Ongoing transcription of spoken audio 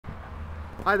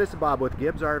Hi, this is Bob with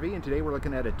Gibbs RV, and today we're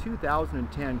looking at a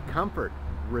 2010 Komfort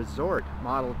Resort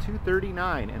Model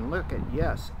 239. And look at,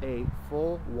 yes, a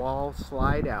full wall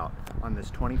slide out on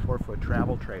this 24-foot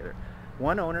travel trailer.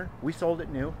 One owner, we sold it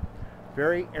new.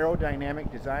 Very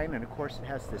aerodynamic design, and of course it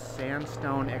has this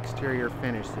sandstone exterior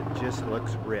finish that just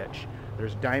looks rich.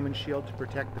 There's diamond shield to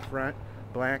protect the front,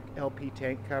 black LP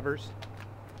tank covers.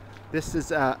 This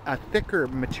is a thicker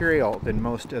material than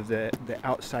most of the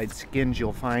outside skins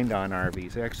you'll find on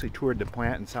RVs. I actually toured the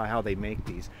plant and saw how they make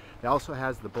these. It also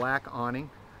has the black awning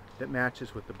that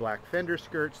matches with the black fender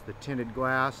skirts, the tinted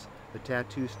glass, the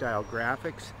tattoo style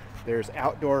graphics. There's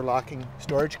outdoor locking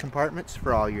storage compartments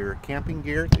for all your camping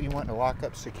gear that you want to lock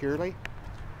up securely.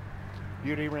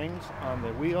 Beauty rings on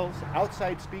the wheels.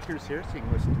 Outside speakers here so you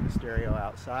can listen to the stereo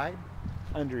outside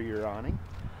under your awning.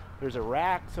 There's a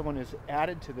rack someone has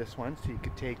added to this one, so you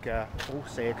could take,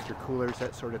 say, extra coolers,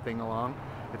 that sort of thing along.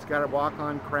 It's got a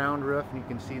walk-on crown roof, and you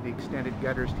can see the extended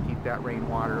gutters to keep that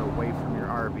rainwater away from your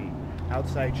RV.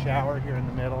 Outside shower here in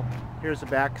the middle. Here's a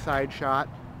backside shot,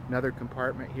 another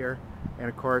compartment here, and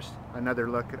of course, another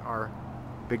look at our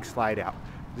big slide out.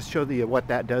 Just show you what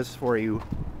that does for you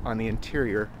on the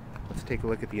interior. Let's take a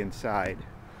look at the inside.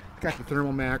 It's got the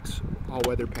Thermal Max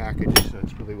all-weather package, so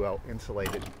it's really well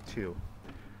insulated too.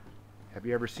 Have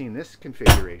you ever seen this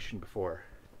configuration before?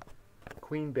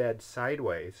 Queen bed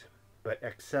sideways, but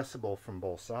accessible from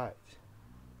both sides.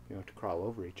 You don't have to crawl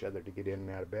over each other to get in and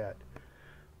out of bed.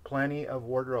 Plenty of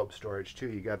wardrobe storage too.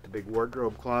 You got the big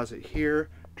wardrobe closet here,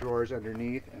 drawers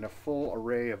underneath, and a full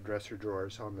array of dresser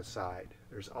drawers on the side.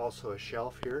 There's also a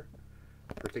shelf here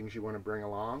for things you want to bring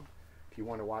along. If you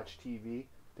want to watch TV,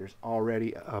 there's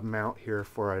already a mount here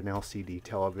for an LCD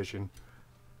television.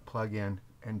 Plug-in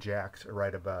and jacks are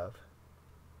right above.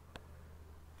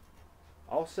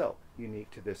 Also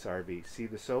unique to this RV, see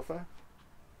the sofa?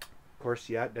 Of course,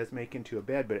 yeah, it does make into a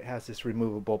bed, but it has this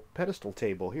removable pedestal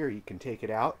table here. You can take it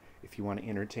out if you want to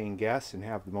entertain guests and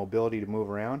have the mobility to move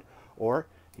around, or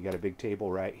you got a big table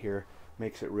right here.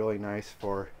 Makes it really nice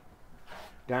for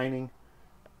dining,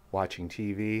 watching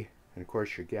TV, and of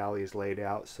course your galley is laid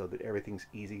out so that everything's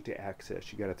easy to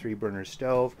access. You got a 3-burner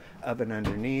stove, oven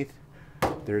underneath.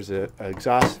 There's an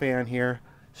exhaust fan here.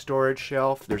 Storage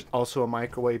shelf. There's also a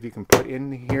microwave you can put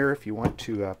in here if you want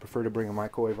to prefer to bring a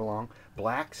microwave along.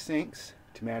 Black sinks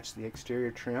to match the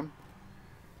exterior trim.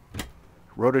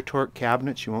 Rototorque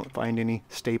cabinets. You won't find any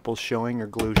staples showing or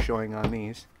glue showing on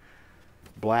these.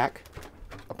 Black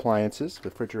appliances,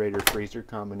 refrigerator freezer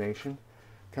combination.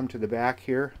 Come to the back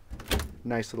here.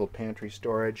 Nice little pantry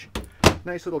storage.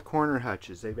 Nice little corner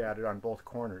hutches they've added on both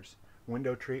corners.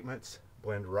 Window treatments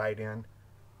blend right in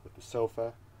with the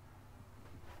sofa.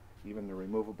 Even the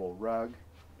removable rug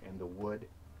and the wood,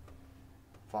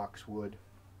 foxwood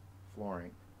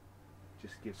flooring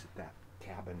just gives it that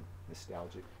cabin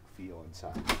nostalgic feel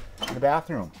inside. In the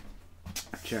bathroom,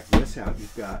 check this out.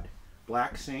 You've got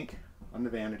black sink on the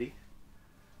vanity.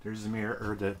 There's the mirror,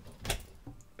 or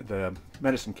the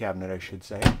medicine cabinet, I should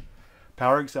say.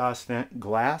 Power exhaust vent,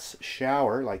 glass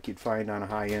shower like you'd find on a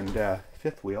high-end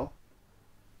fifth wheel.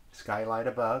 Skylight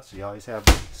above, so you always have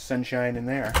sunshine in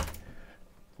there.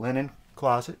 Linen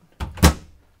closet,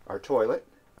 our toilet,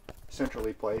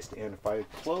 centrally placed, and if I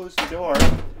close the door,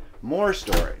 more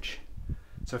storage.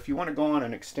 So if you want to go on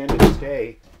an extended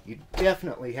stay, you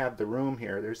definitely have the room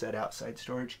here. There's that outside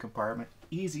storage compartment,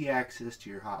 easy access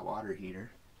to your hot water heater,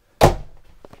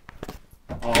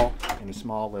 all in a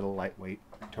small little lightweight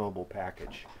towable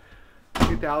package.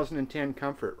 2010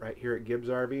 Komfort right here at Gibbs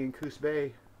RV in Coos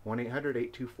Bay,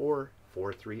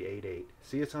 1-800-824-4388.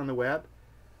 See us on the web,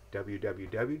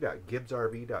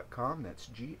 www.gibbsrv.com. That's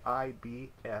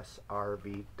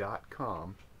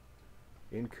GIBSRV.com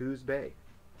in Coos Bay.